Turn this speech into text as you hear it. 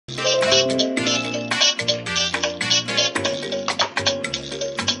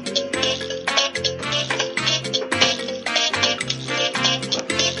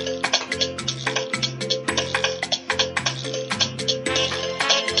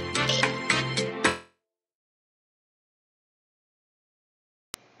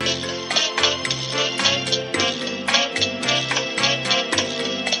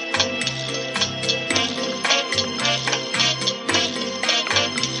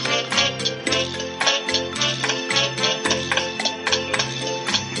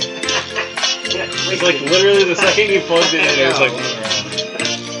was like literally the second you plugged it in, it was like.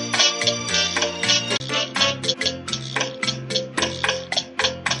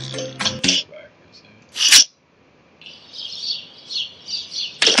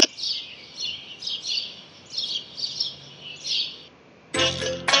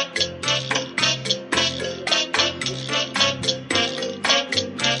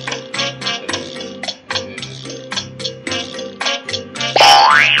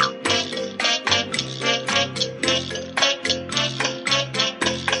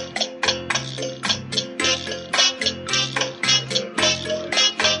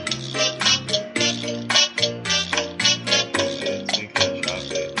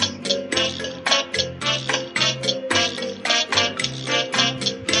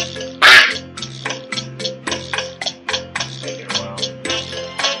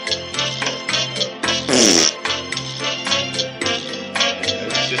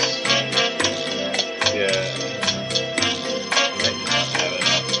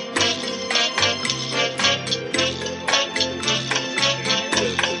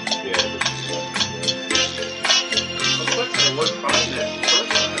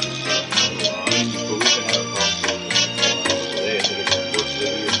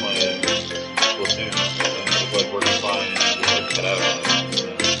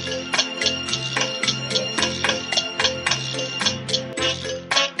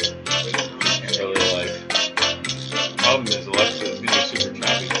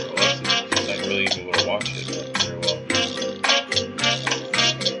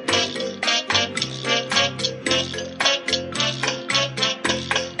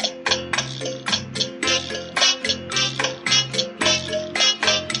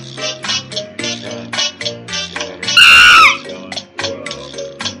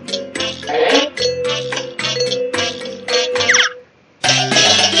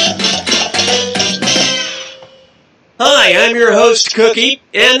 I'm your host, Cookie,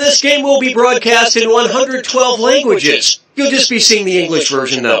 and this game will be broadcast in 112 languages. You'll just be seeing the English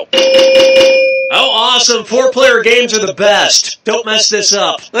version, though. Oh, awesome. 4-player games are the best. Don't mess this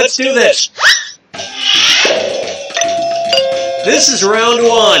up. Let's do this. This is round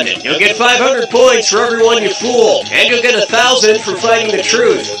 1. You'll get 500 points for everyone you fool, and you'll get 1,000 for fighting the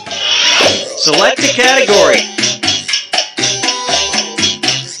truth. Select a category.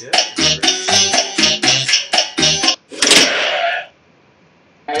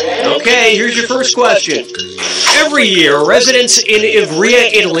 Okay, here's your first question. Every year, residents in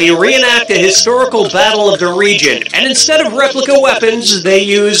Ivrea, Italy reenact a historical battle of the region, and instead of replica weapons, they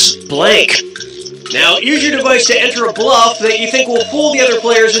use blank. Now, use your device to enter a bluff that you think will fool the other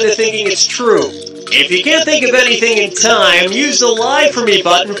players into thinking it's true. If you can't think of anything in time, use the Lie For Me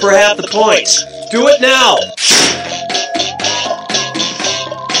button for half the points. Do it now!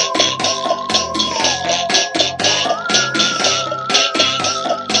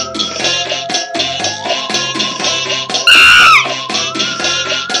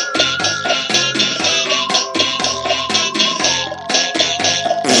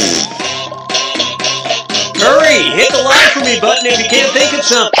 Hit the Lie For Me button if you can't think of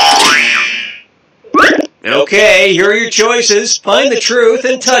something. Okay, here are your choices. Find the truth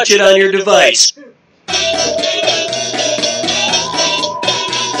and touch it on your device.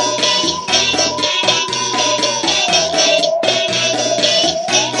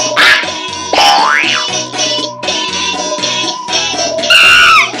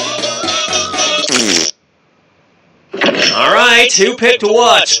 All right, who picked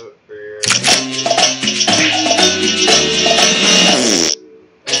what?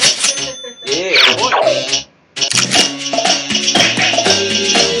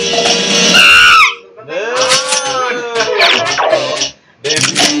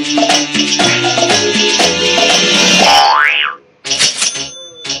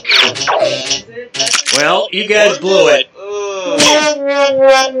 Well, you guys blew it.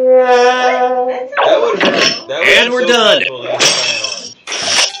 And we're done.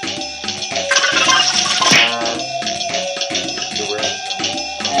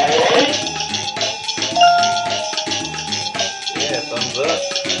 Yeah, thumbs up.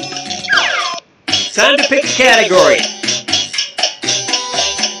 Time to pick a category.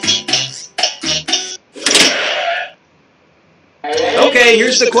 Okay,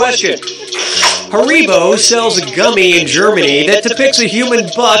 here's the question. Haribo sells a gummy in Germany that depicts a human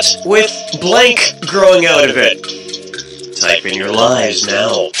butt with blank growing out of it. Type in your lies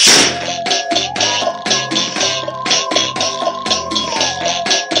now.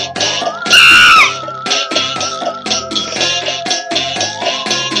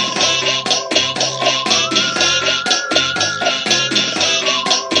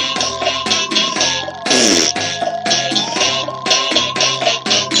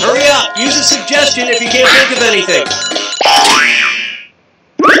 of anything.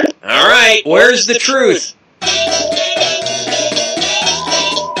 Alright, where's the truth?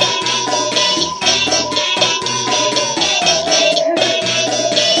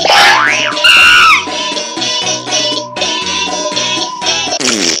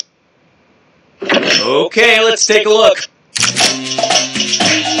 Okay, let's take a look.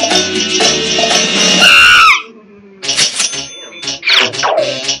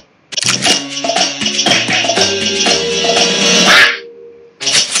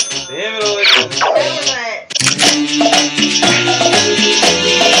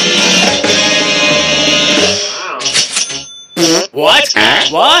 What?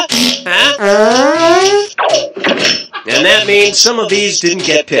 What? Huh? And that means some of these didn't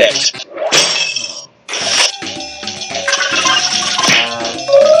get picked.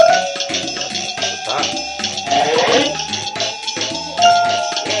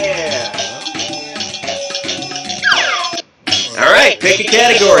 Alright, pick a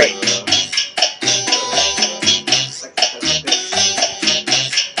category.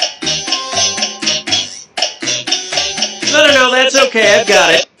 No, that's okay, I've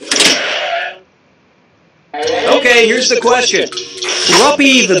got it. Okay, here's the question.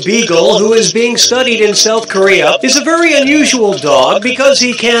 Ruppy the Beagle, who is being studied in South Korea, is a very unusual dog because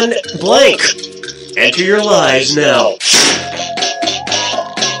he can blank. Enter your lies now.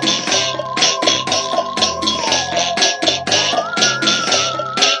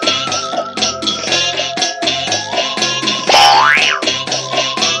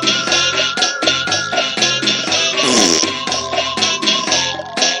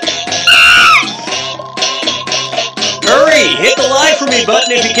 Hit the lie for me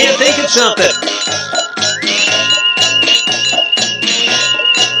button if you can't think of something.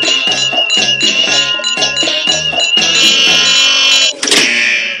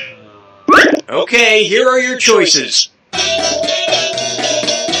 Okay, here are your choices.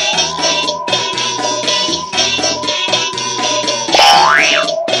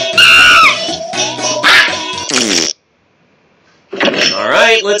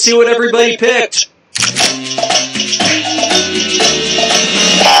 Alright, let's see what everybody picked.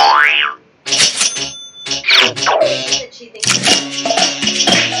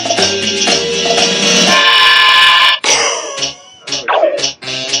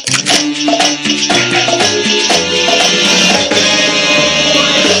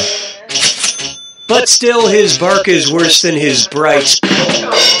 But still, his bark is worse than his bright.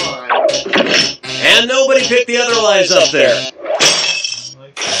 And nobody picked the other lies up there.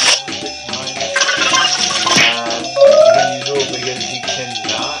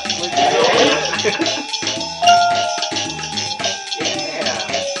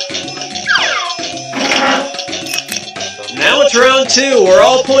 Now it's round 2, where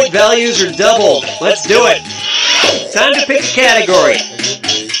all point values are doubled. Let's do it. Time to pick a category.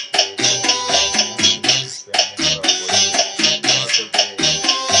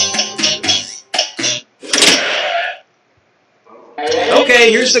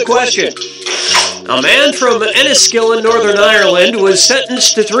 Okay, here's the question. A man from Enniskillen, Northern Ireland, was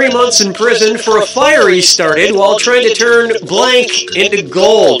sentenced to 3 months in prison for a fire he started while trying to turn blank into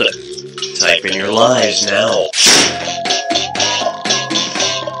gold. Type in your lies now.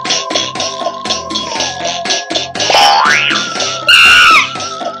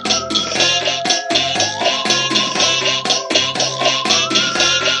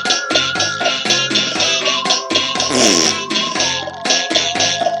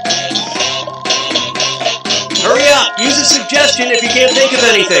 Hurry up! Use a suggestion if you can't think of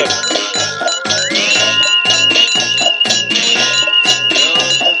anything.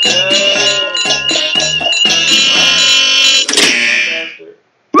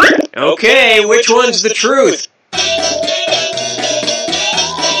 Okay, which one's the truth?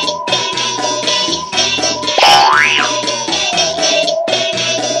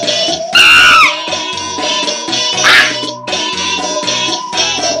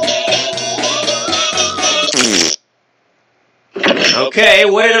 Okay,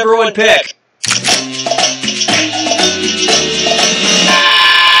 what did everyone pick?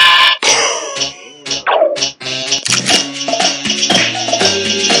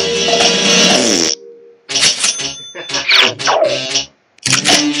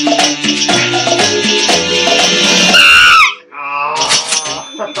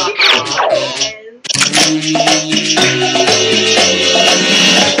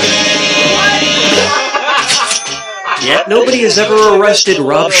 Yet nobody has ever arrested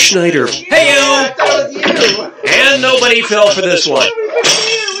Rob Schneider. Hey, you! And nobody fell for this one.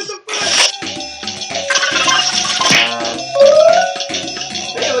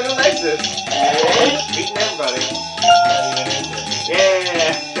 Hey, look at Alexis. 8 members.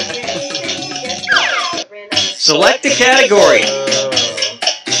 Select a category.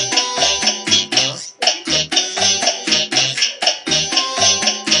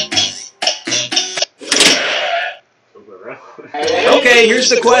 Okay, here's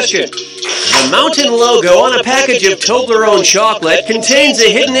the question. The mountain logo on a package of Toblerone chocolate contains a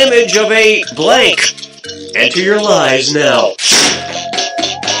hidden image of a blank. Enter your lies now.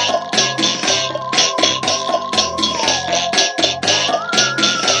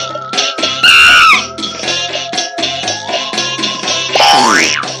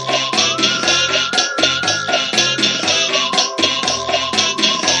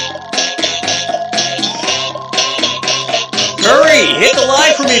 Hurry! Hit the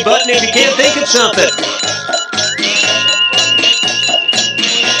lie for me button if you can't think of something.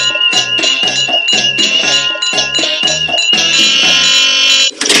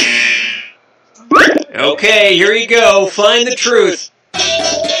 Okay, here you go. Find the truth.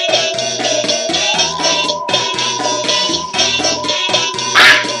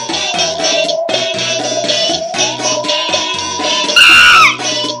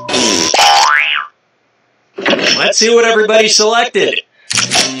 Let's see what everybody selected.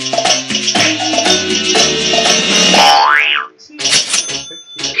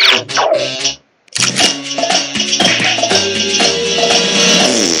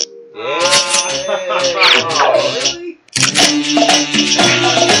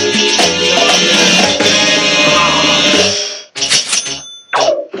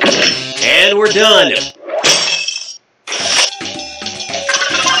 And we're done.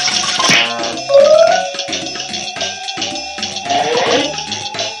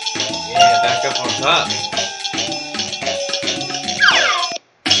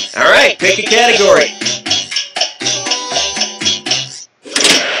 Alright, pick a category.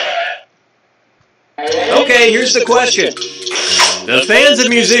 Okay, here's the question. The fans of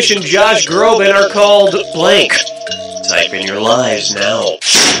musician Josh Groban are called blank. Type in your lies now.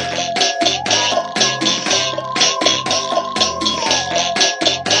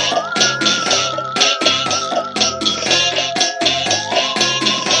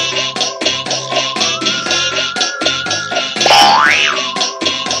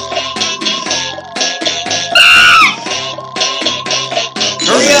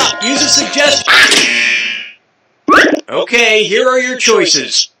 Hurry up, use a suggestion. Okay, here are your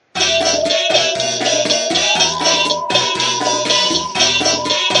choices.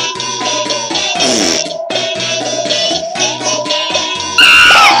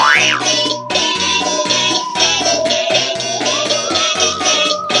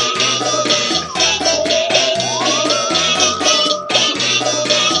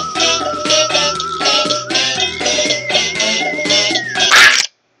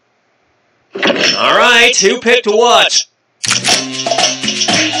 Alright, who picked what?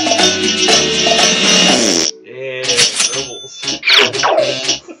 Yeah, Rebels.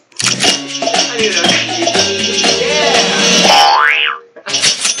 I need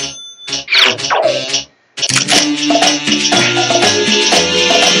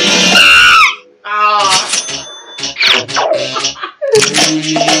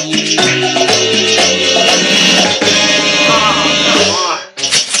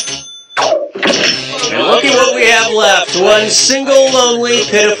And look at what we have left. One single, lonely,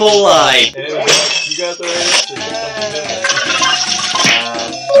 pitiful lie. You got the right answer.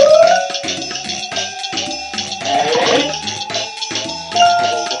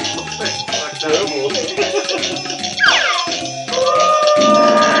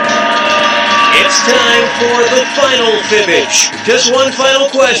 It's time for the final fibbage. Just one final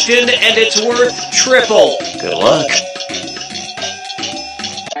question, and it's worth triple. Good luck.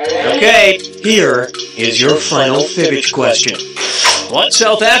 Okay, here is your final fibbage question. What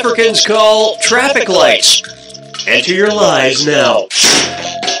South Africans call traffic lights? Enter your lies now.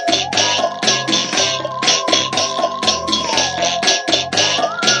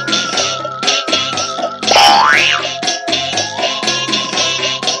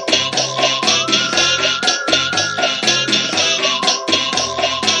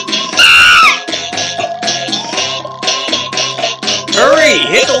 Hurry!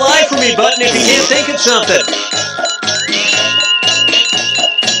 Hit the lie for me button if you can't think of something.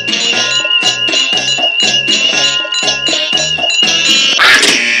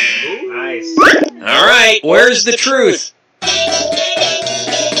 Nice. Alright, where's the truth?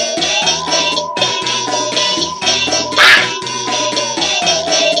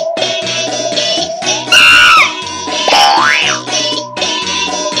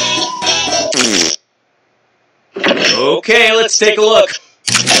 Okay, let's take a look.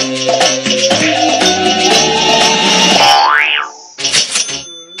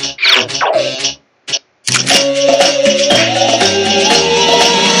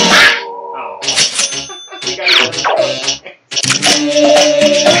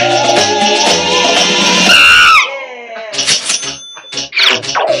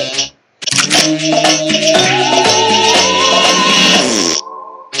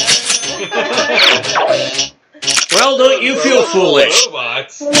 Well, don't you feel foolish?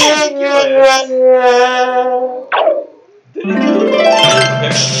 Robots. We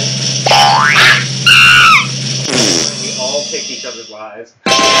all take each other's lives.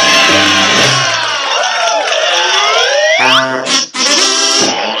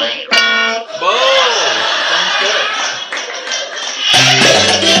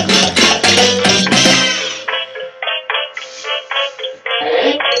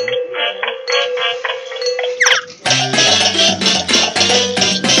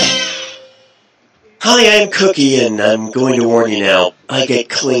 Hi, I'm Cookie, and I'm going to warn you now. I get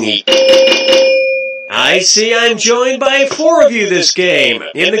clingy. I see I'm joined by 4 of you this game.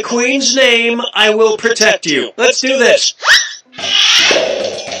 In the Queen's name, I will protect you. Let's do this.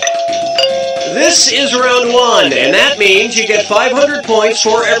 This is round 1, and that means you get 500 points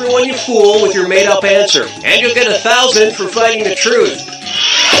for everyone you fool with your made-up answer. And you'll get 1,000 for fighting the truth.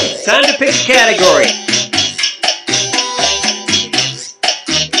 Time to pick a category.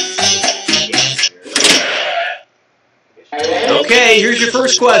 Okay, here's your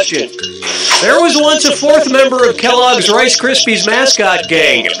first question. There was once a 4th member of Kellogg's Rice Krispies mascot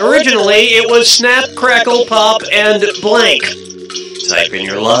gang. Originally, it was Snap, Crackle, Pop, and blank. Type in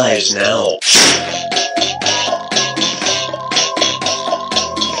your lies now.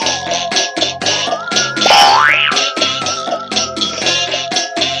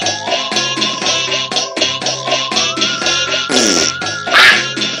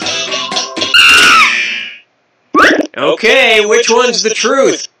 Okay, which one's the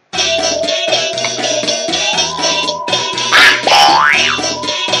truth?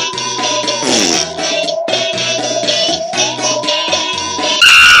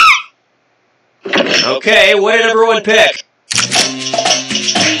 Okay, what did everyone pick?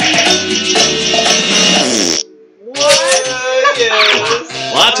 What?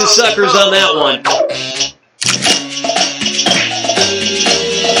 Yes. Lots of suckers on that one.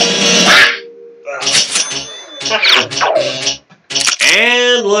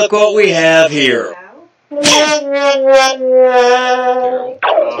 And look what we have here.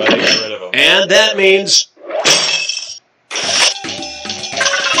 And that means...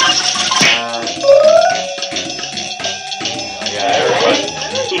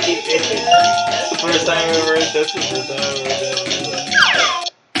 First time ever, that's the first time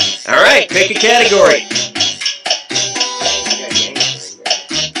ever. Alright, pick a category.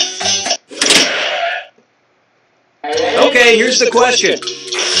 Okay, here's the question.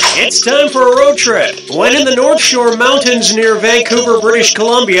 It's time for a road trip. When in the North Shore Mountains near Vancouver, British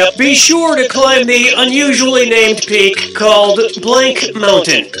Columbia, be sure to climb the unusually named peak called Blank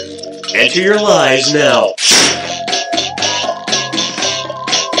Mountain. Enter your lies now.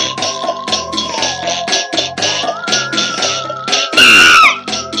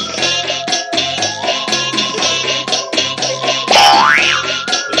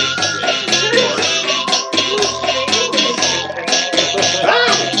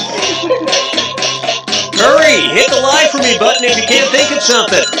 Hurry! Hit the lie for me button if you can't think of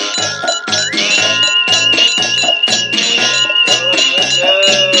something.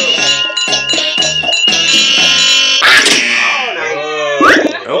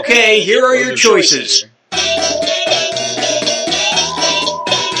 Okay, here are your choices.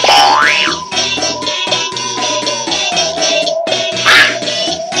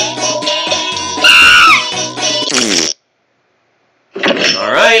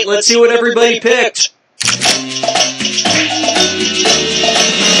 Alright, let's see what everybody picked.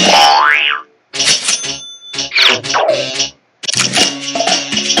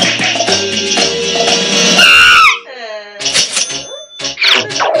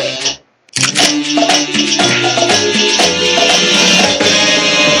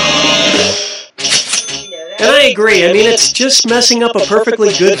 And I agree, I mean, it's just messing up a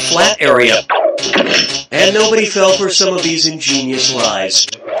perfectly good flat area. And nobody fell for some of these ingenious lies.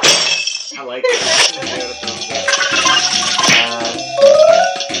 I like it.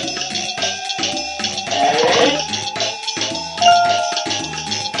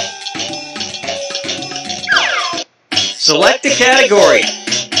 Select a category.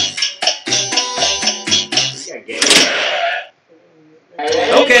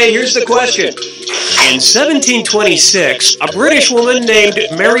 Okay, here's the question. In 1726, a British woman named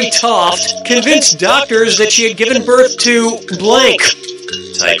Mary Toft convinced doctors that she had given birth to blank.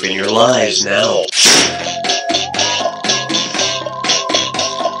 Type in your lies now.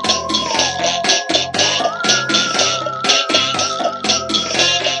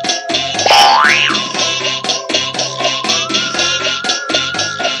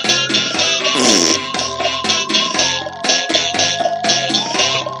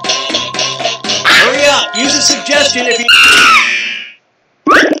 question if you...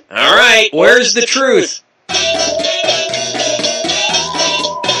 Alright, where's the truth?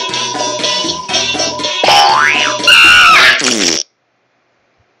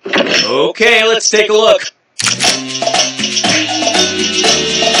 Okay, let's take a look.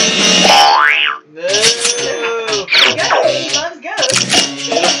 No. He loves ghosts.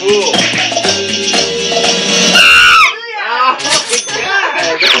 You're a fool. Oh my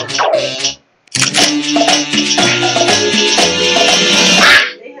God.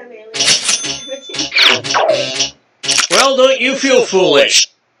 Well, don't you feel foolish?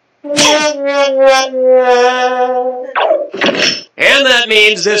 And that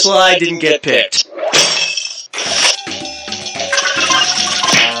means this lie didn't get picked.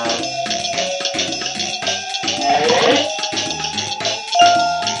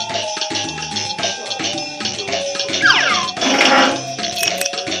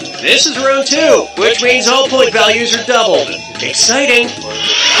 This is round 2, which means all point values are doubled. Exciting!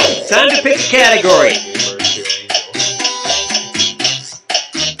 Time to pick a category.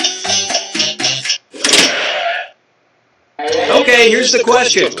 Okay, here's the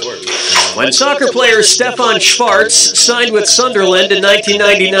question. When soccer player Stefan Schwarz signed with Sunderland in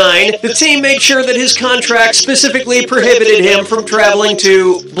 1999, the team made sure that his contract specifically prohibited him from traveling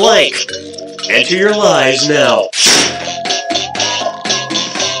to blank. Enter your lies now.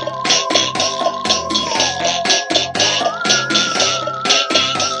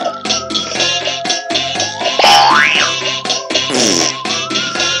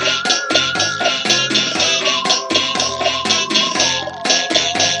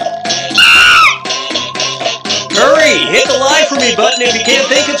 Hit the lie for me button if you can't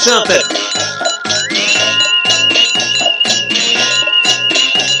think of something.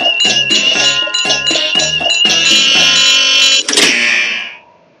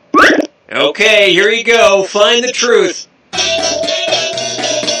 Okay, here you go. Find the truth.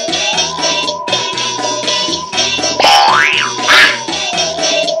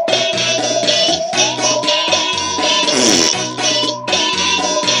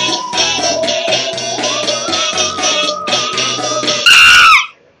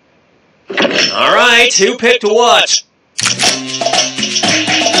 Alright, who picked what?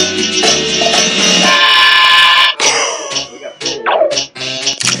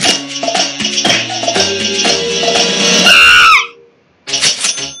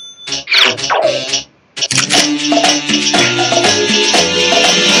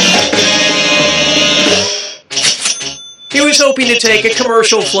 He was hoping to take a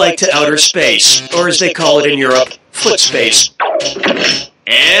commercial flight to outer space, or as they call it in Europe, footspace.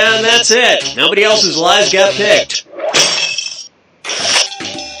 And that's it. Nobody else's lies got picked.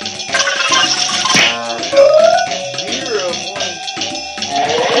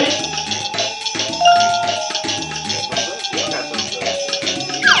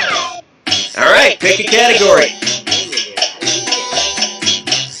 Alright, pick a category.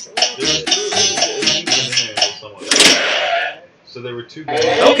 So there were two.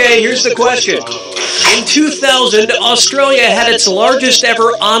 Okay, here's the question. In 2000, Australia had its largest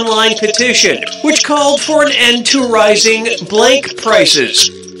ever online petition, which called for an end to rising blank prices.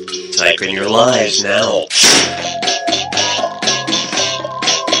 Type in your lies now.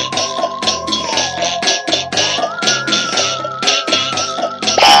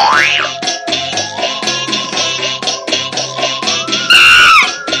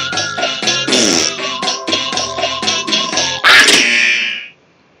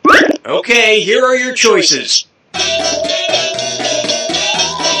 Okay, here are your choices.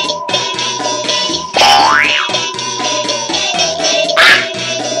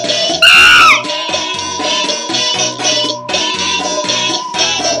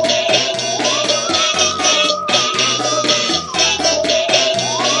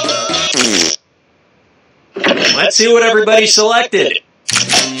 Let's see what everybody selected.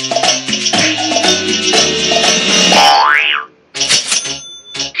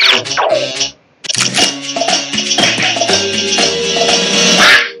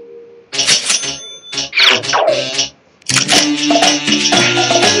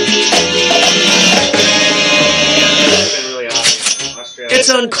 It's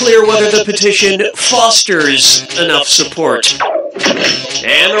unclear whether the petition fosters enough support.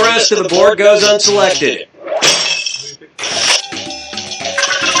 And the rest of the board goes unselected.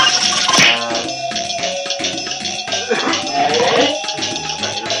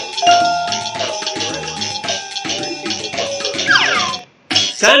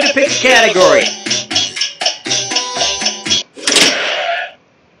 Time to pick a category.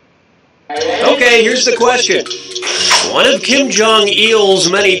 Okay, here's the question. One of Kim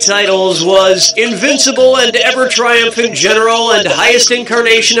Jong-il's many titles was Invincible and Ever-Triumphant General and Highest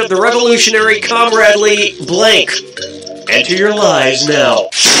Incarnation of the Revolutionary Comradely blank. Enter your lies now.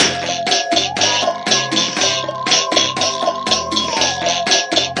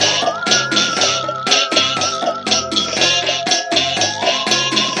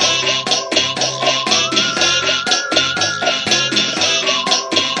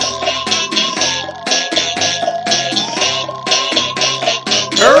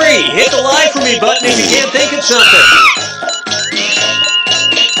 Hurry! Hit the lie for me button if you can't think of something.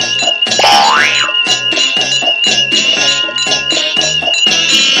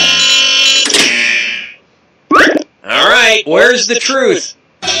 Alright, where's the truth?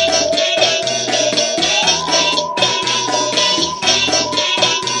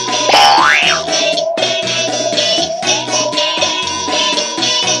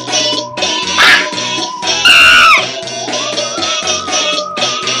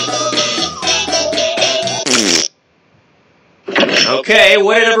 Okay,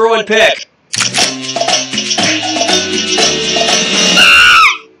 what did everyone pick?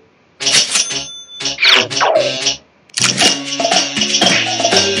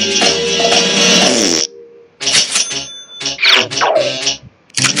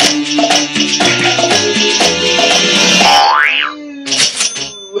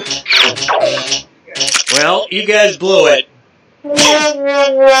 Well, you guys blew it.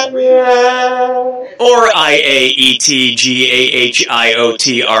 Or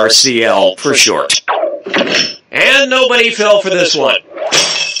IAETGAHIOTRCL for short. And nobody fell for this one.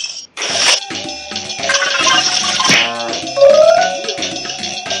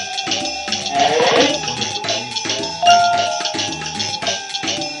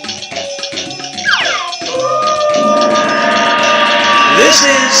 This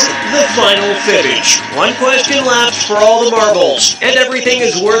is the final fibbage. One question left for all the marbles, and everything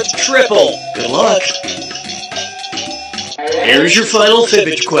is worth triple. Good luck. Here's your final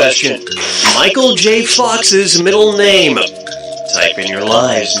fibbage question. Michael J. Fox's middle name. Type in your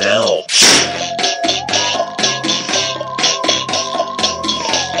lies now.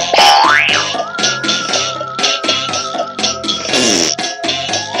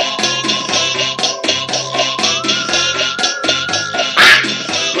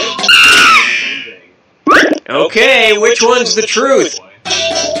 Okay, which one's the truth?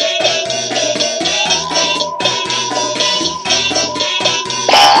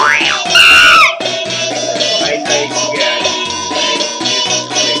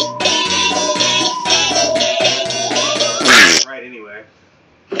 Right, anyway.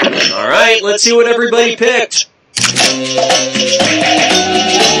 Alright, let's see what everybody picked.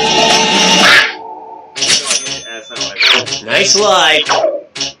 Nice lie.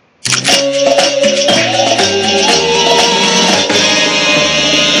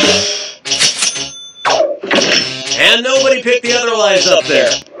 And nobody picked the other lies up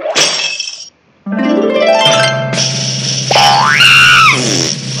there.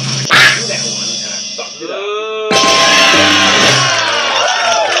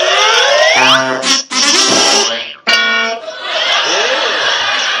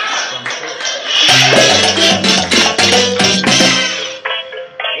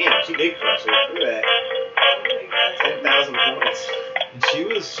 Damn, she did crush it. Look at that. 10,000 points. And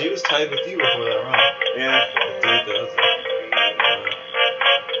she was tied with you before that round. Yeah. 3,000.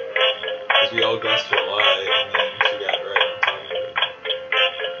 Because we all guessed her lie, and then she got it right on top of it.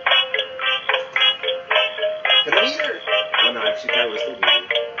 Could I beat her? Oh no, she probably was still beating her.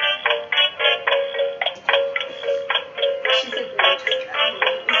 She said we were just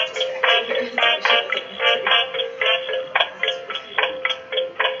distracting her, so she wasn't answering.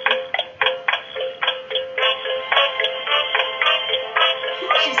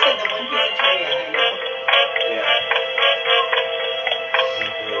 She said the one piece of trivia I know. Yeah.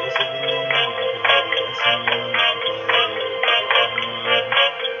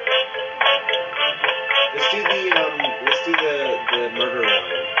 Let's do the murder one. I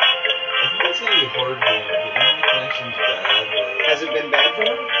think that's gonna be hard for him. The internet connection's bad. Has it been bad for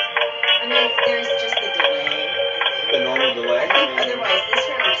her? I mean, there's just the delay. The normal delay? I think otherwise this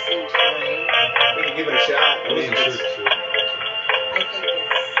round seemed fine. We can give it a shot. I wasn't sure. I think it's,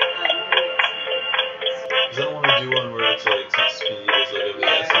 Because I don't want to do one where it's like some speed is like of the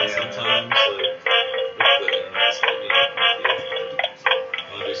essence sometimes. Like, if the internet's not being funky. I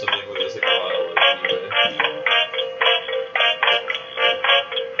want to do something where there's like a lot of like leeway.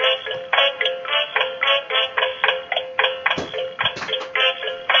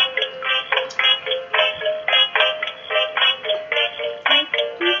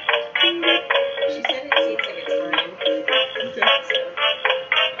 she said it seems like it's fine.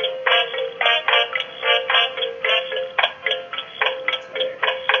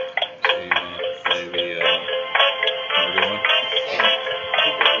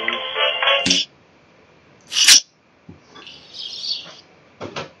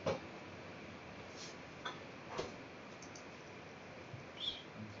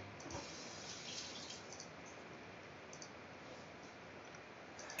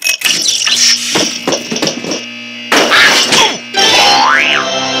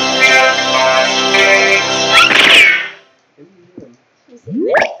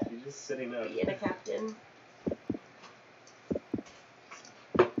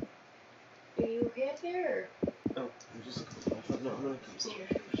 right there. Oh, I'm just. No, I'm gonna come see.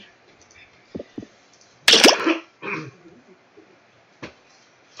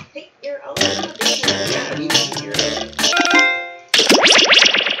 Hey, you're all over the business. Yeah, you can hear it.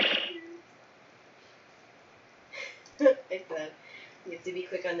 I said, you have to be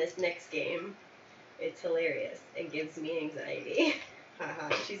quick on this next game. It's hilarious. It gives me anxiety.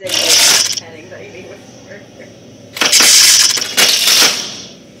 Haha, she said she had anxiety with her.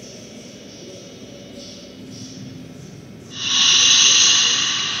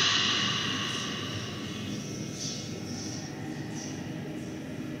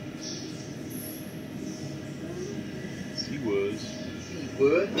 He was. He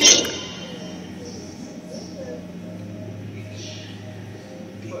would.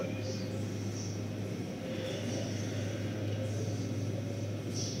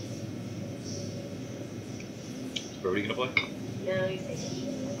 Brody gonna play? No, he's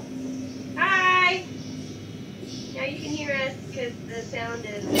taking. Hi! Now you can hear us because the sound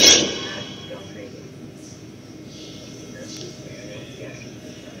is not going crazy.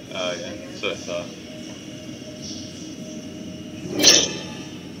 Oh, yeah. That's what I thought.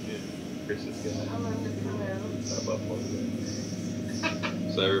 Chris is good. I'll let him come out.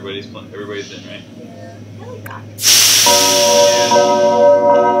 So everybody's playing. Everybody's in, right? Yeah. How we got?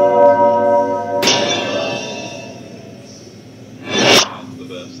 The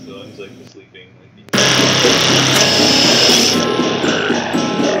best. The one's like the sleeping.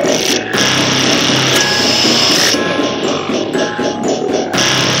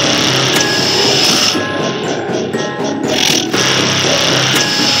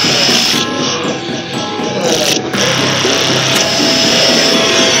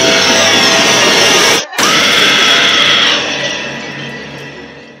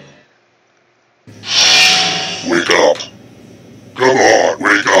 Wake up. Come on,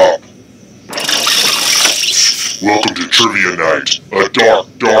 wake up. Welcome to Trivia Night, a dark,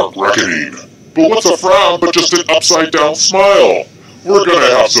 dark reckoning. But what's a frown but just an upside-down smile? We're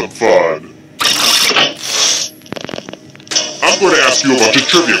gonna have some fun. I'm going to ask you a bunch of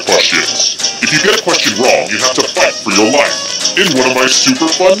trivia questions. If you get a question wrong, you have to fight for your life in one of my super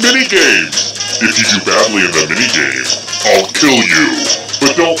fun mini-games. If you do badly in the mini-game, I'll kill you.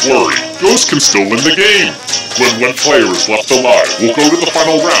 But don't worry, ghosts can still win the game. When one player is left alive, we'll go to the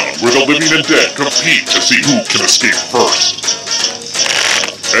final round where the living and dead compete to see who can escape first.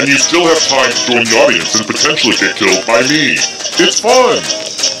 And you still have time to join the audience and potentially get killed by me. It's fun!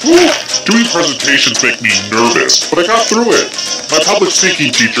 Woo! Doing presentations make me nervous, but I got through it. My public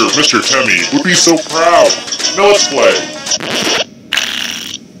speaking teacher, Mr. Temmie, would be so proud. Now let's play.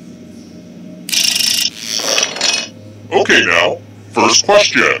 Okay now, first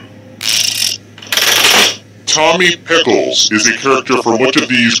question. Tommy Pickles is a character from which of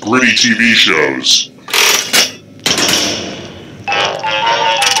these gritty TV shows?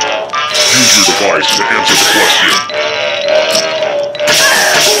 Use your device to answer the question.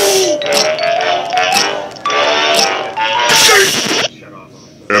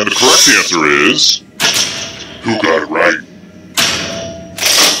 And the correct answer is... Who got it right?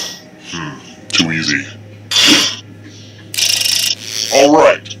 Too easy.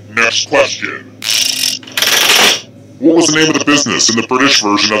 Alright, next question. What was the name of the business in the British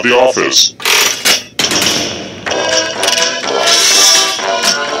version of The Office?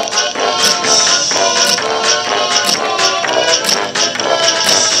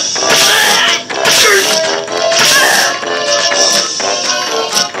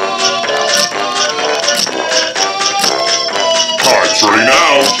 Time's running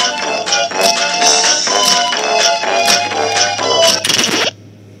out.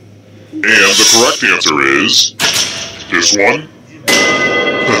 And the correct answer is... this one?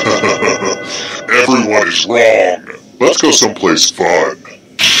 Everyone is wrong. Let's go someplace fun.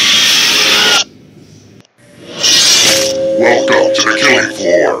 Welcome to the killing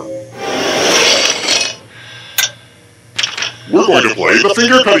floor. We're going to play the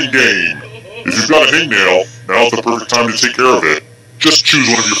finger cutting game. If you've got a hangnail, now's the perfect time to take care of it. Just choose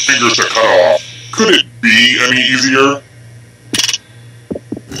one of your fingers to cut off. Could it be any easier?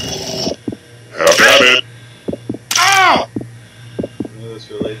 Have at it. Ah! This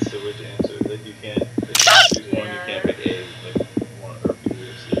relates to which answer. Like you can't choose one. You can't pick A. Like one or B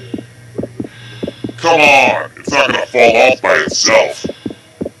or C. Come on, it's not gonna fall off by itself.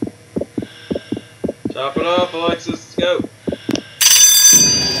 Chop it up, Alexis. Let's go.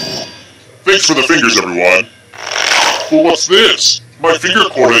 Thanks for the fingers, everyone. Well, what's this? My finger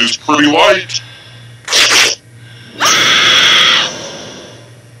quota is pretty light.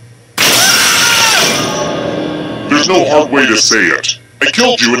 There's no hard way to say it. I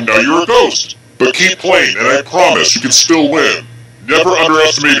killed you and now you're a ghost. But keep playing, and I promise you can still win. Never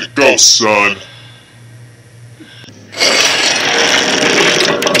underestimate a ghost, son.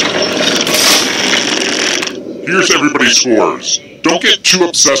 Here's everybody's scores. Don't get too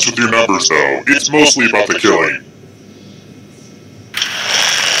obsessed with your numbers, though. It's mostly about the killing.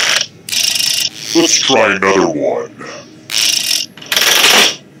 Let's try another one.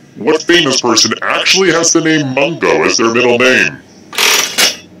 What famous person actually has the name Mungo as their middle name?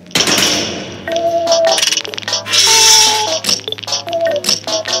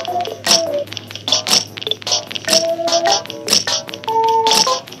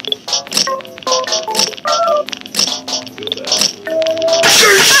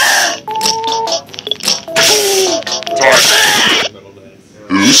 Time.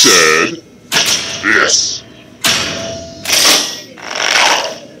 Who said this?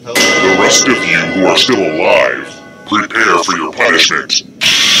 The rest of you who are still alive, prepare for your punishment.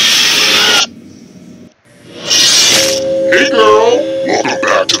 Hey girl, welcome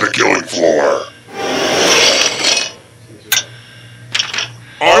back to the killing floor.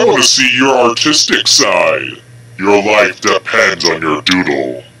 I want to see your artistic side. Your life depends on your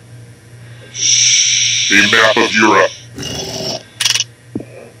doodle. A map of Europe.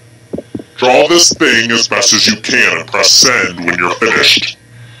 Draw this thing as best as you can and press send when you're finished.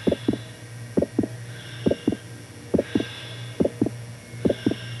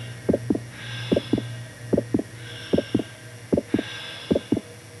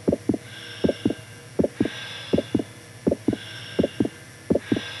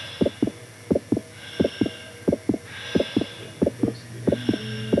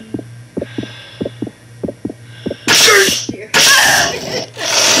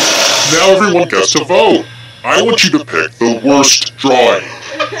 Now everyone gets to vote. I want you to pick the worst drawing.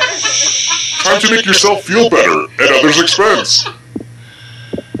 Time to make yourself feel better at others' expense.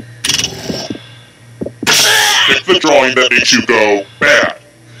 Pick the drawing that makes you go, bad.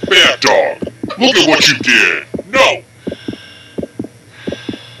 Bad dog. Look at what you did. No.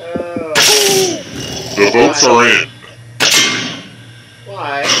 The votes are in.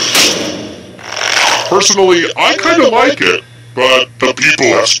 Why? Personally, I kind of like it, but the people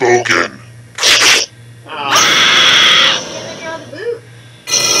have spoken.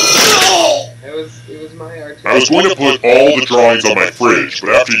 It was my art. I was going to put all the drawings on my fridge, but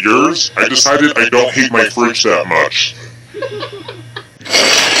after yours, I decided I don't hate my fridge that much.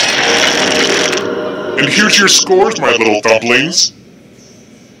 And here's your scores, my little dumplings.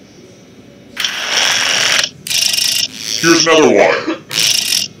 Here's another one.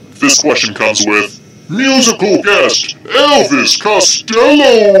 This question comes with musical guest Elvis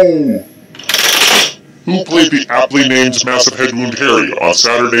Costello, who played the aptly named Massive Head Wound Harry on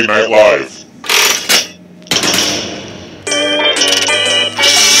Saturday Night Live.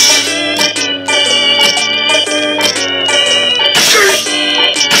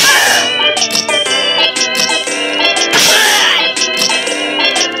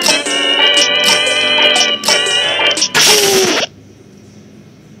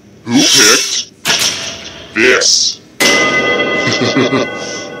 Who picked this?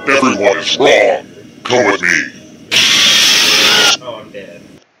 Everyone is wrong. Come with me. Oh, I'm dead.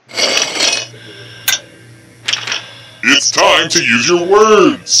 It's time to use your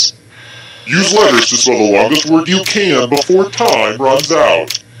words. Use letters to spell the longest word you can before time runs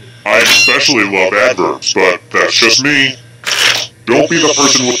out. I especially love adverbs, but that's just me. Don't be the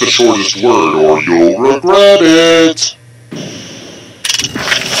person with the shortest word or you'll regret it.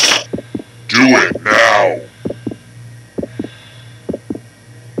 Do it now.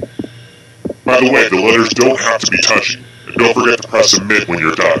 By the way, the letters don't have to be touching, and don't forget to press submit when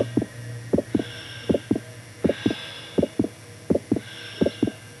you're done.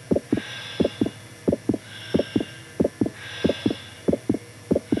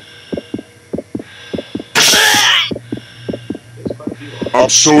 I'm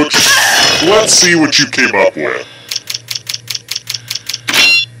so excited. Let's see what you came up with.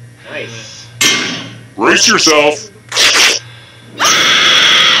 Nice. Brace yourself.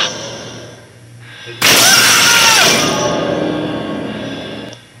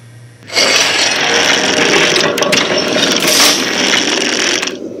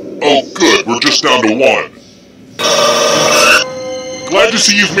 Oh good, we're just down to one. Glad to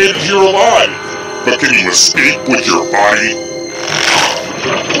see you've made it here alive. But can you escape with your body?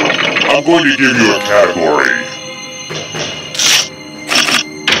 I'm going to give you a category.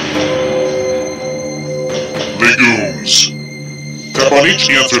 Legumes. Tap on each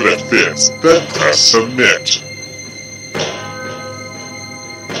answer that fits, then press submit.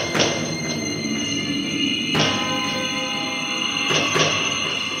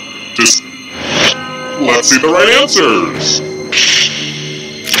 Let's see the right answers.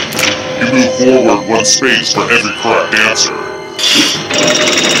 You move forward 1 space for every correct answer.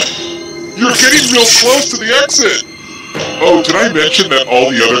 You're getting real close to the exit. Oh, did I mention that all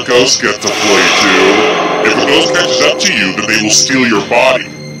the other ghosts get to play too? If a ghost catches up to you, then they will steal your body.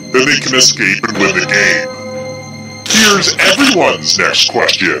 Then they can escape and win the game. Here's everyone's next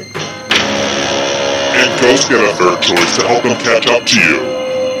question. And ghosts get a third choice to help them catch up to you.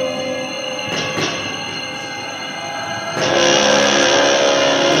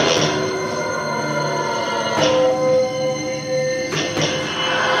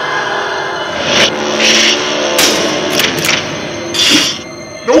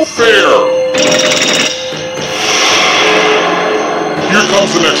 No fair! Here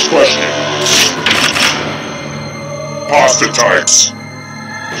comes the next question. Pasta types.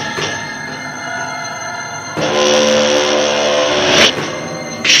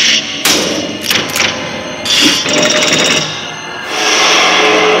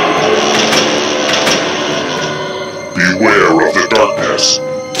 Beware of the darkness.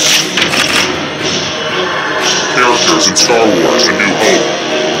 Characters in Star Wars: A New Hope.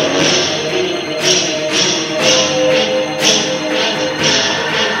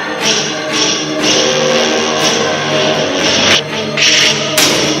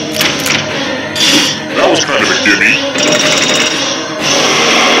 That was kind of a gimme.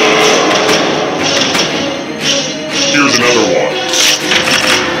 Here's another one.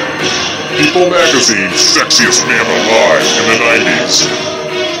 People Magazine's Sexiest Man Alive in the 90s.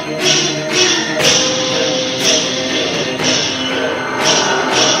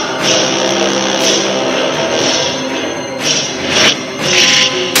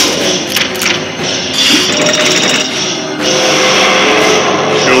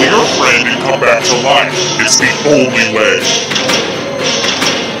 Kill your friend and come back to life. It's the only way.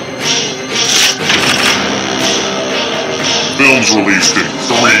 Films released in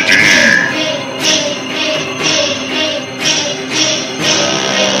 3D.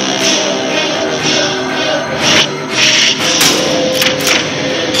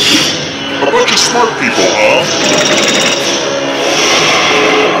 A bunch of smart people, huh?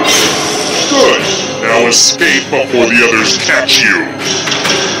 Good. Now escape before the others catch you.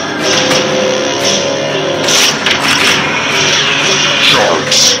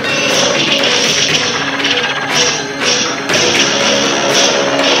 Sharks.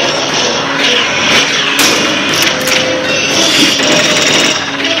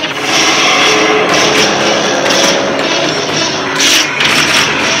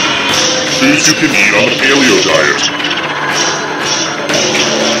 Foods you can eat on the paleo diet.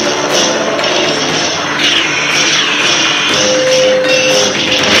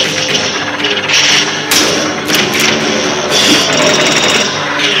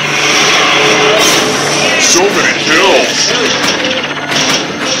 So many kills!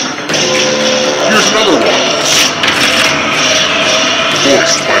 Here's another one.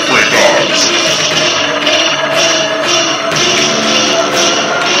 Voiced by Frank Oz.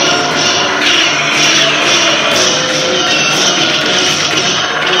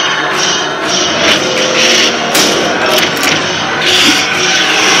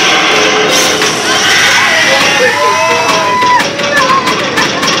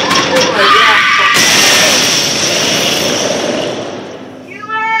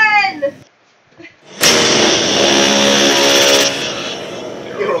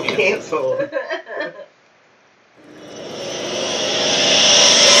 Cancelled.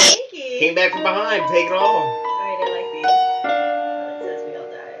 Thank you. Came back from behind, take it all. Alright, I like these. Oh, it says we all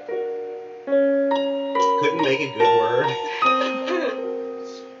died. Couldn't make a good word.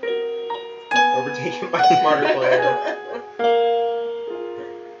 Overtaken by smarter player.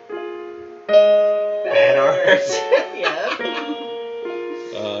 Bad art. Yep.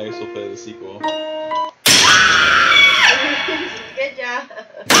 I guess we'll play the sequel. Good job.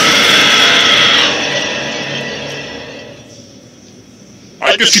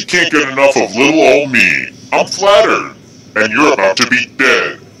 I guess you can't get enough of little old me. I'm flattered. And you're about to be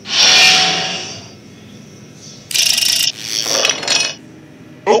dead.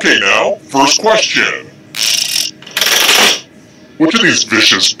 Okay now, first question. Which of these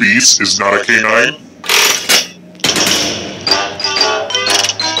vicious beasts is not a canine?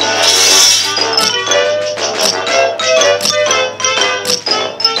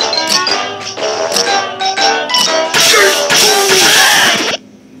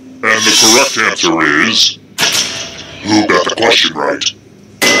 And the correct answer is... Who got the question right?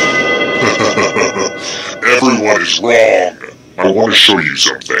 Everyone is wrong. I want to show you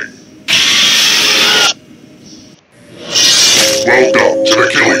something. Welcome to the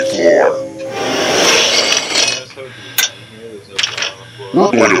killing floor. We're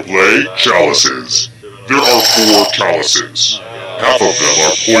going to play chalices. There are 4 chalices. Half of them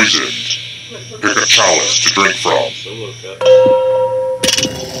are poisoned. Pick a chalice to drink from. Solo cut.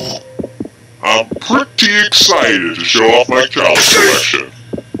 I'm pretty excited to show off my chalice collection.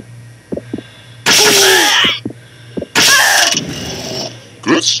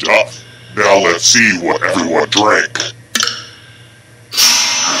 Good stuff. Now let's see what everyone drank.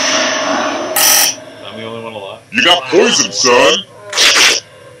 I'm the only one alive. You got poison, son.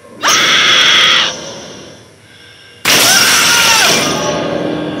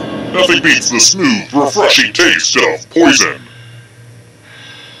 Nothing beats the smooth, refreshing taste of poison.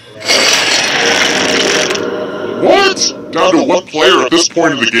 What? Down to 1 player at this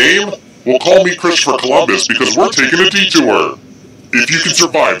point in the game? Well, call me Christopher Columbus because we're taking a detour. If you can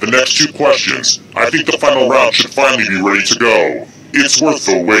survive the next 2 questions, I think the final round should finally be ready to go. It's worth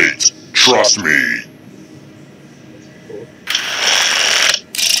the wait. Trust me.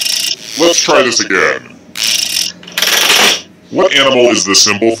 Let's try this again. What animal is the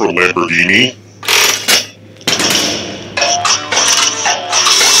symbol for Lamborghini?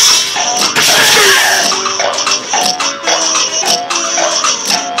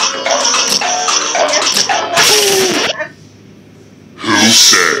 Who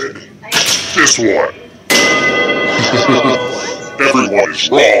said? This one. Everyone is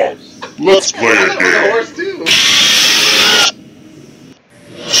wrong. Let's play a game. Horse too.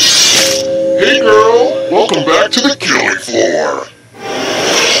 Hey girl, welcome back to the killing floor.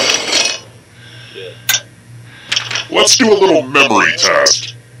 Let's do a little memory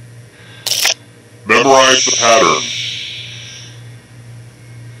test. Memorize the pattern.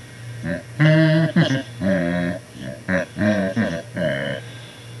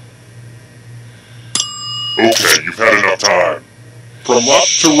 Okay, you've had enough time. From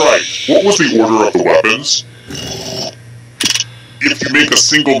left to right, what was the order of the weapons? If you make a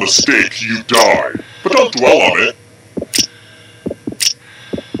single mistake, you die. But don't dwell on it.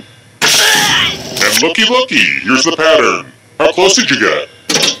 And looky looky, here's the pattern. How close did you get?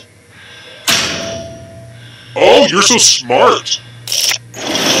 Oh, you're so smart.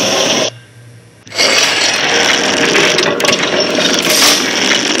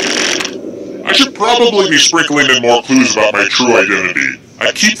 I should probably be sprinkling in more clues about my true identity.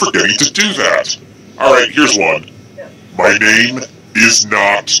 I keep forgetting to do that. Alright, here's one. My name is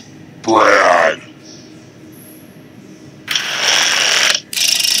not Brad.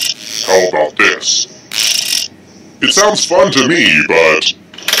 How about this? It sounds fun to me, but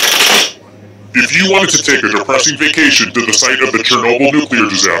if you wanted to take a depressing vacation to the site of the Chernobyl nuclear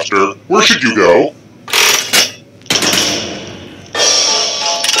disaster, where should you go?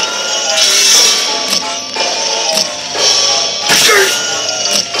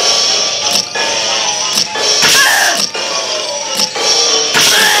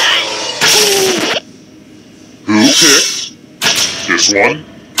 Who picked this one?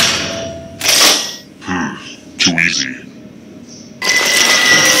 Too easy.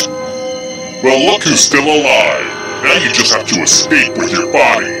 Well, look who's still alive. Now you just have to escape with your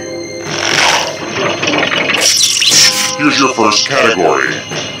body. Here's your first category.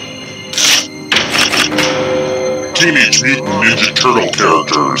 Teenage Mutant Ninja Turtle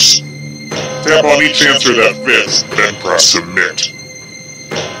characters. Tap on each answer that fits, then press submit.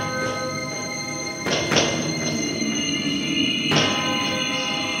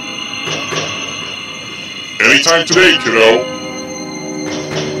 Anytime today, kiddo.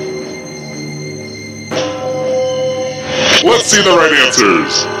 Let's see the right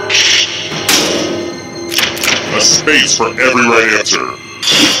answers. A space for every right answer.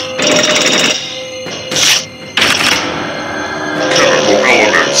 Chemical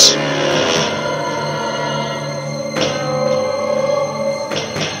elements.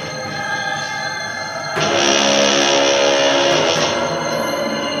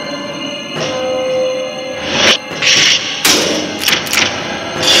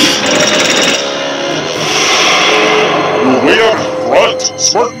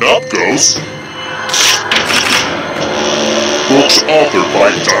 Smarten up, Ghost. Books authored by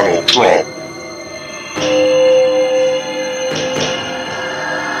Donald Trump.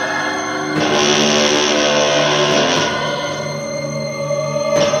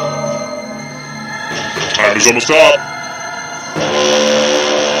 Time is almost up.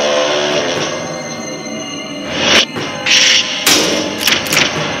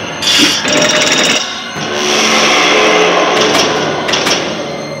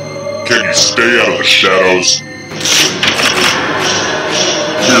 Can you stay out of the shadows?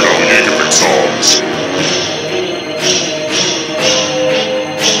 Hear the Yankovic songs.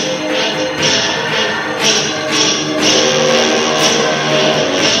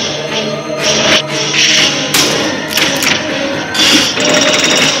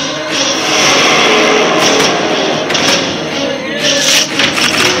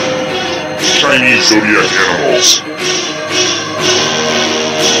 Chinese zodiac animals.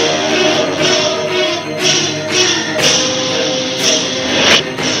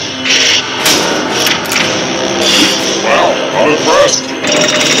 Wow, I'm impressed.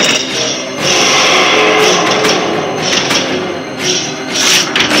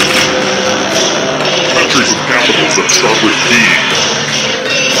 Countries with capitals that start with B.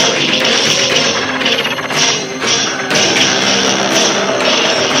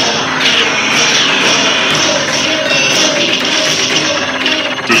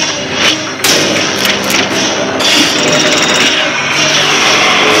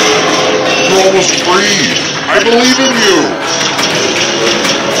 You're almost free. I believe in you.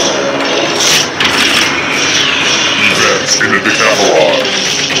 Events in the Decathlon.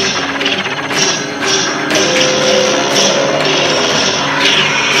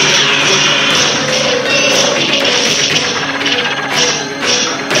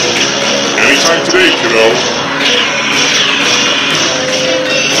 Anytime today, kiddo.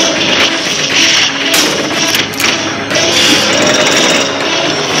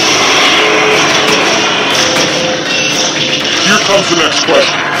 Here comes the next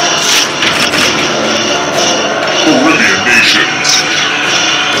question. Caribbean nations.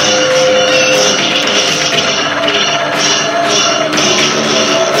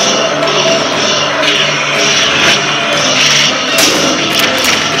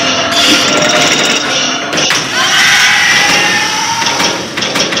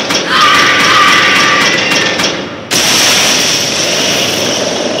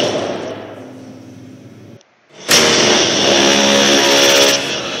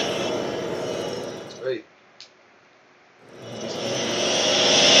 Right.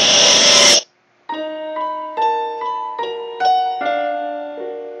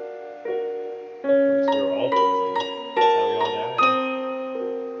 We were all poisoned. That's how we all died.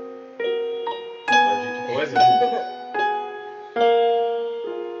 Allergic to poison.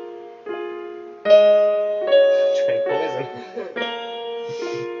 Drank poison.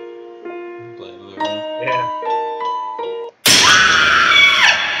 Play another one. Yeah.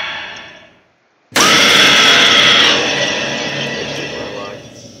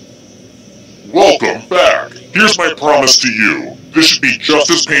 Welcome back. Here's my promise to you. This should be just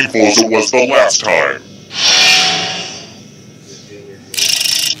as painful as it was the last time.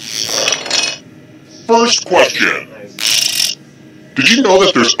 First question. Nice. Did you know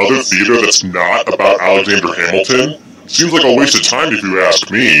that there's other theater that's not about Alexander Hamilton? Seems like a waste of time if you ask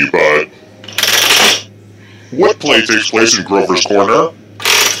me, but... What play takes place in Grover's Corner?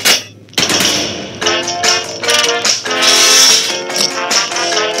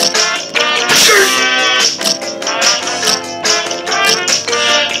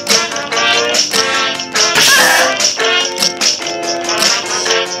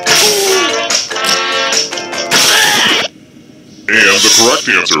 And the correct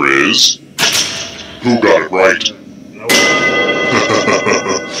answer is... Who got it right? Nope.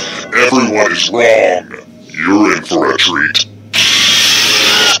 Everyone is wrong. You're in for a treat.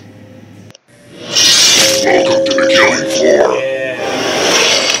 Welcome to the killing floor. Yeah.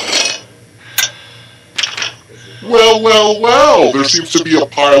 Well, there seems to be a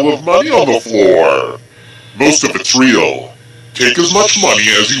pile of money on the floor. Most of it's real. Take as much money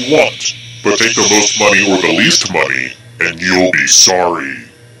as you want, but take the most money or the least money, and you'll be sorry.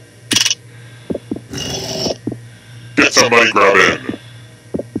 Get some money, grab in.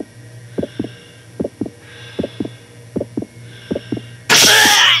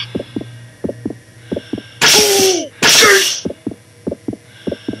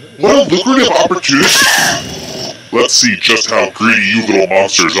 What a lucrative opportunity! Let's see just how greedy you little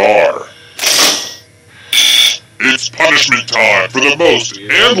monsters are. It's punishment time for the most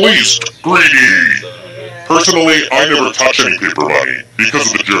and least greedy! Personally, I never touch any paper money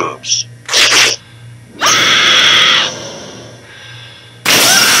because of the germs.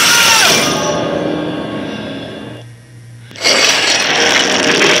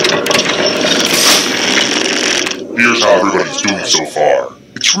 Here's how everybody's doing so far.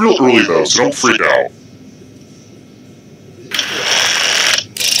 It's real early though, so don't freak out.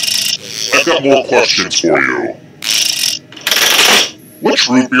 I've got more questions for you. Which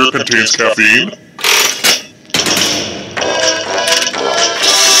root beer contains caffeine?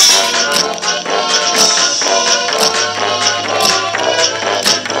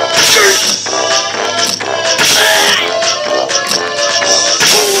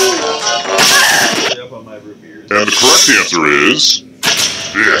 Up on my root beers. And the correct answer is...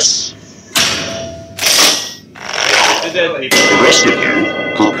 this. The dead people. The rest of you,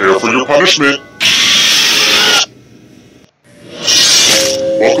 prepare for your punishment.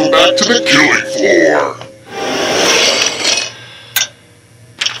 Welcome back back to the killing floor.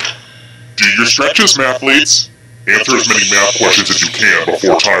 Do your stretches, mathletes. Answer as many math questions as you can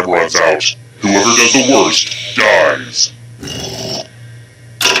before time runs out. Whoever does the worst dies.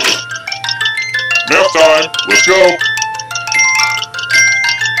 Math time. Let's go.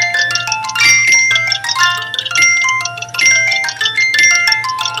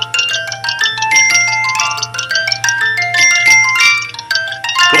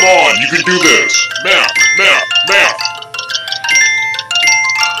 Come on, you can do this. Math, math, math.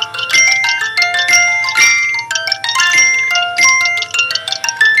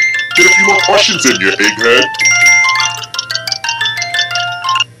 Get a few more questions in you, egghead.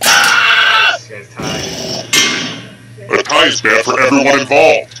 This guy's tied. A tie is bad for everyone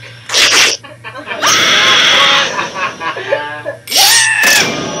involved.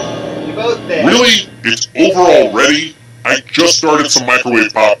 You both did. Really? It's over already? I just started some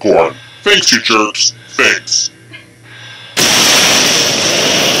microwave popcorn. Thanks, you jerks. Thanks.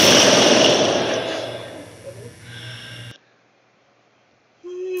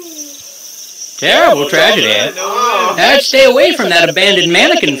 Terrible tragedy. Oh. I'd stay away from that abandoned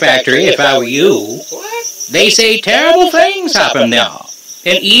mannequin factory if I were you. What? They say terrible things happen there.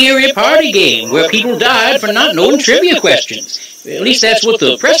 An eerie party game where people died for not knowing trivia questions. At least that's what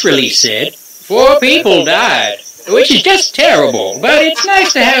the press release said. 4 people died, which is just terrible, but it's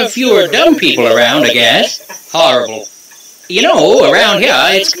nice to have fewer dumb people around, I guess. Horrible. You know, around here,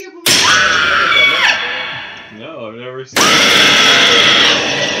 it's... No, I've never seen it.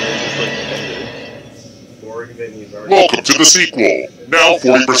 It's like ended. Boring venues are. Welcome to the sequel. Now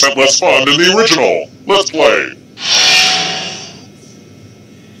 40% less fun than the original. Let's play.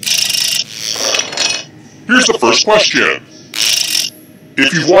 Here's the first question.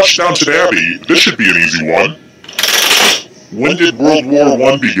 If you've watched Downton Abbey, this should be an easy one. When did World War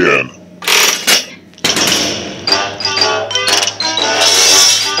I begin?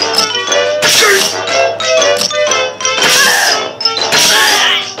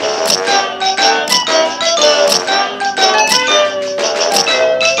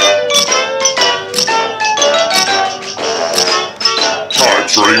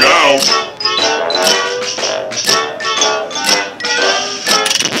 Time's running out.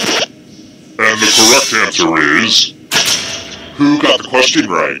 And the correct answer is... Who got the question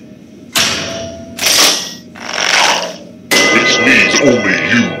right? Which means only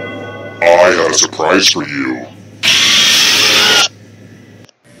you. I have a surprise for you.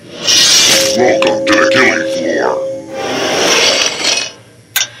 Welcome to the killing floor.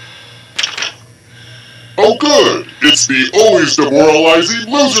 Oh good! It's the always demoralizing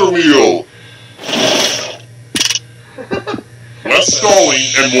loser wheel! Less stalling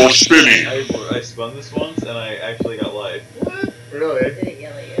and more spinning. I spun this once and I actually got life. What? Really? Did it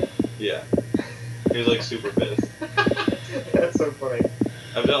yell at you? Yeah. He was like super pissed. That's so funny.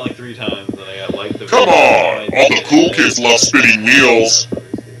 I've done it like 3 times and I got like the. Come on! All the cool kids love spinning wheels.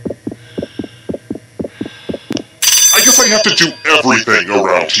 I guess I have to do everything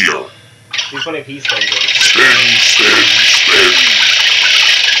around here. Be funny if he spins it. Spin, spin, spin.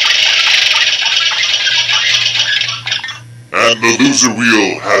 And the loser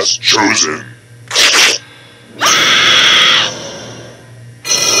wheel has chosen.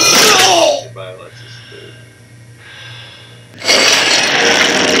 Bye, Alexis, dude.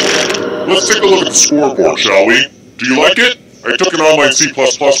 Let's take a look at the scoreboard, shall we? Do you like it? I took an online C++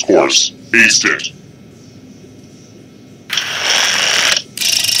 course. Aced it.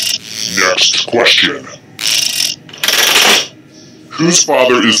 Next question. Whose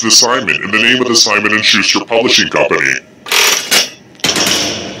father is the Simon in the name of the Simon & Schuster Publishing Company?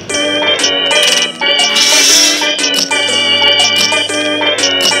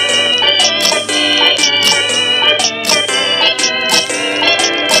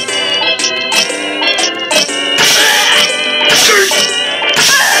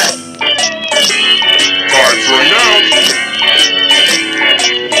 Time's running out.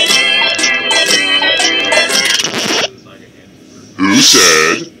 Who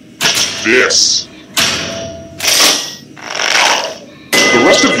said this? The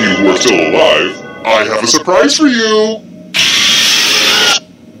rest of you who are still alive, I have a surprise for you.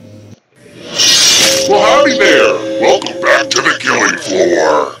 Well, howdy there. Welcome back to the killing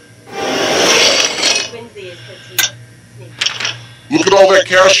floor. Wins these because he sneaked. Look at all that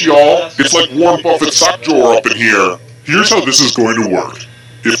cash, y'all. It's like Warren Buffett's sock drawer up in here. Here's how this is going to work.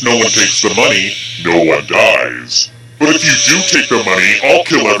 If no one takes the money, no one dies. But if you do take the money, I'll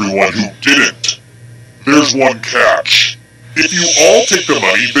kill everyone who didn't. There's one catch. If you all take the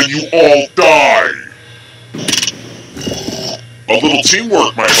money, then you all die. A little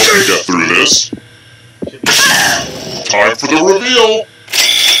teamwork might help you get through this. Time for the reveal!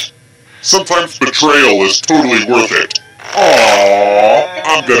 Sometimes betrayal is totally worth it. Aww,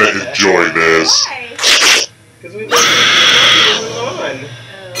 I'm gonna enjoy this. Why? Because we just move on.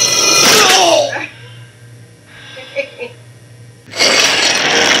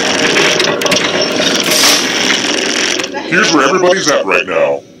 Here's where everybody's at right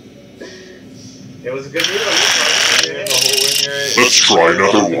now. It was a good move on this one. Yeah, the whole when you're at- Let's try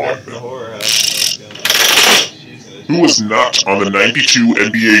another That's the one. horror house. She's gonna- Who was not on the 92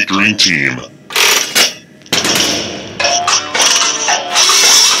 NBA Dream Team?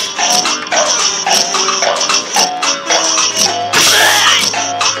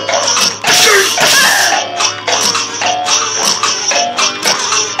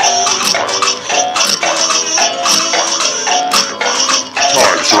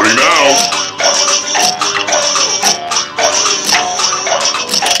 Time's running out.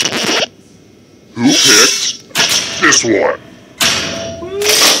 Who picked this one?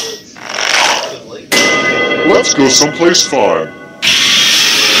 Let's go someplace fun.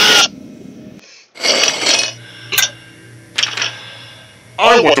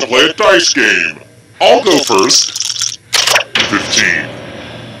 I want to play a dice game. I'll go first. 15.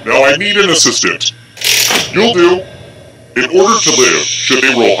 Now I need an assistant. You'll do. In order to live, should they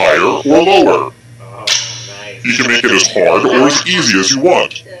roll higher or lower? Oh, nice. You can make it as hard or as easy as you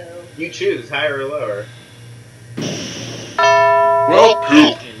want. So, You choose, higher or lower. Well,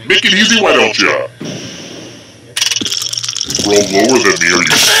 Coop, make it easy, why don't ya? Roll lower than me, or you...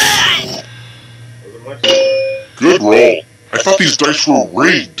 Those are much lower. Good roll. I thought these dice were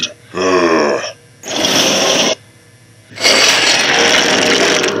rigged. Ugh. Did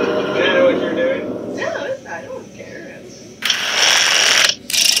I know what you're doing? no, I don't care.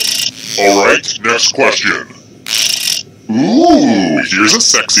 Alright, next question. Ooh, here's a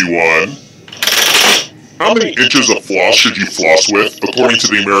sexy one. How many inches of floss should you floss with, according to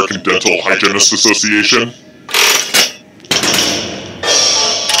the American Dental Hygienists Association?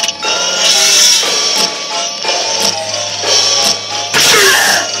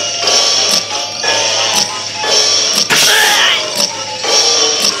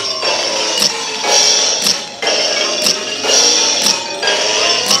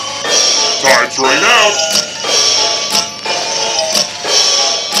 Time's running out.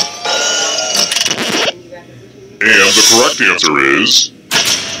 And the correct answer is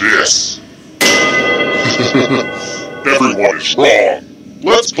this. Everyone is wrong.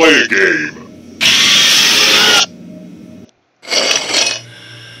 Let's play a game.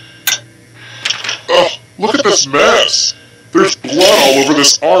 Ugh, look at this mess. There's blood all over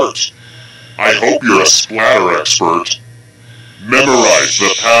this art. I hope you're a splatter expert. Memorize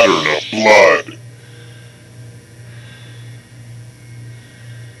the pattern of blood.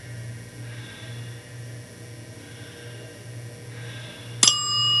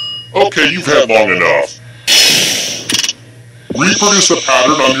 Okay, you've had long enough. Reproduce the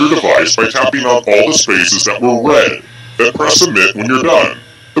pattern on your device by tapping on all the spaces that were red. Then press submit when you're done.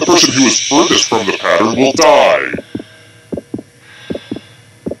 The person who is furthest from the pattern will die.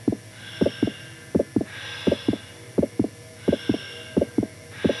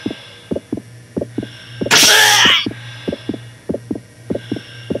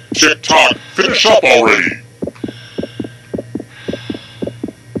 TikTok, finish up already!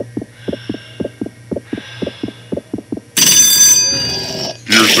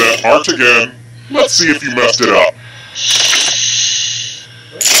 Here's that art again. Let's see if you messed it up.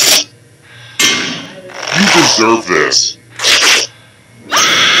 You deserve this.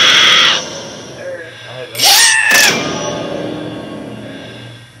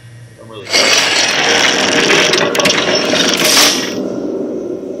 I'm really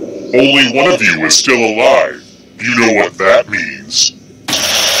Only one of you is still alive. You know what that means.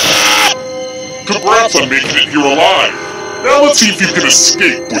 Congrats on making it here alive. Now let's see if you can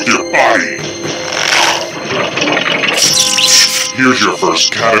escape with your body. Here's your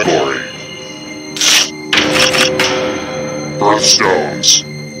first category. Birthstones.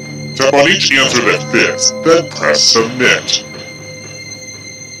 Tap on each answer that fits, then press submit.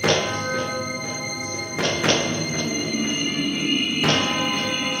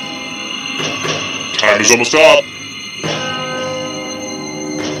 Time is almost up.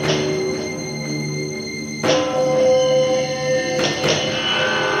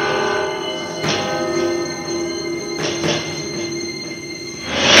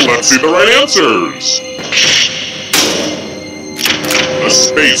 Let's see the right answers. A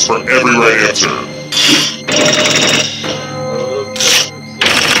space for every right answer.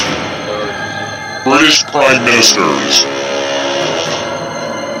 British Prime Ministers.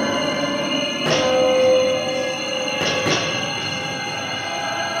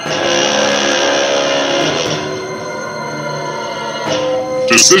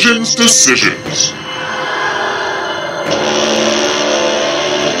 Decisions, decisions.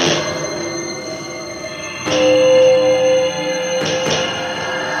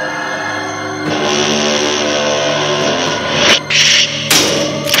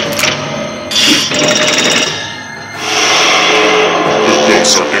 The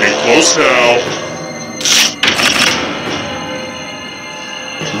ghosts are getting close now.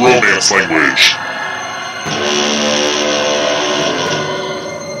 Romance language.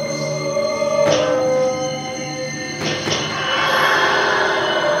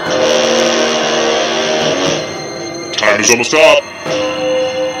 Time is almost up.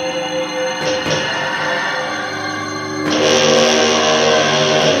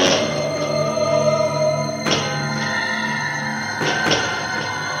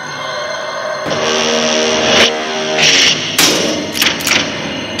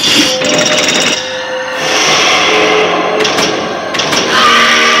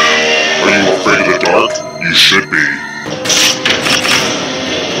 You should be.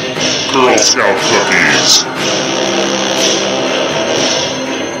 Girl Scout cookies.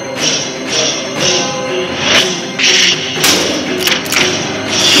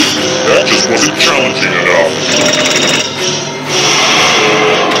 That just wasn't challenging enough.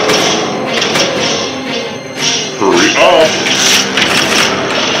 Hurry up.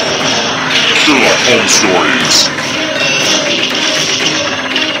 Sherlock Holmes stories.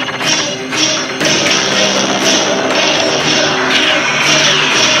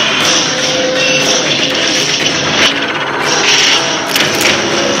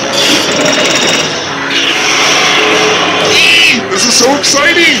 This is so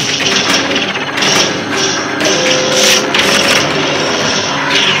exciting!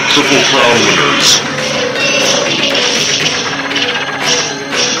 Triple Crown winners.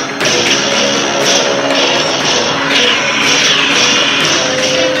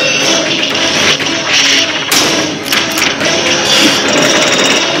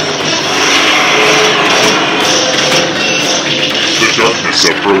 The darkness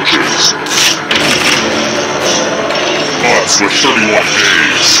approaches. Months with 31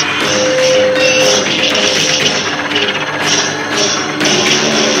 days.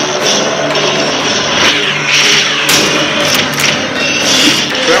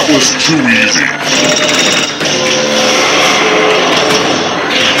 That was too easy.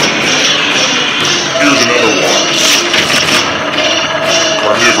 Here's another one.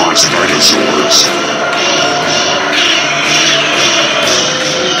 Carnivorous dinosaurs.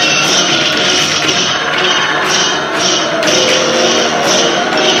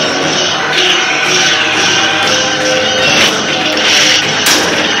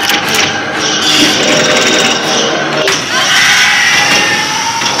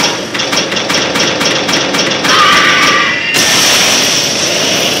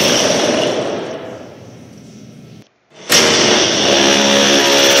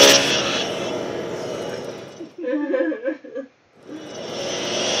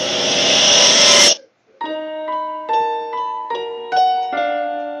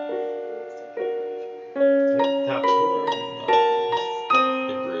 Top score.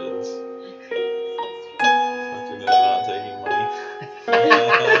 The grids. After not taking money.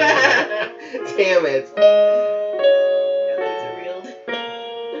 Damn it. Got laser reeled.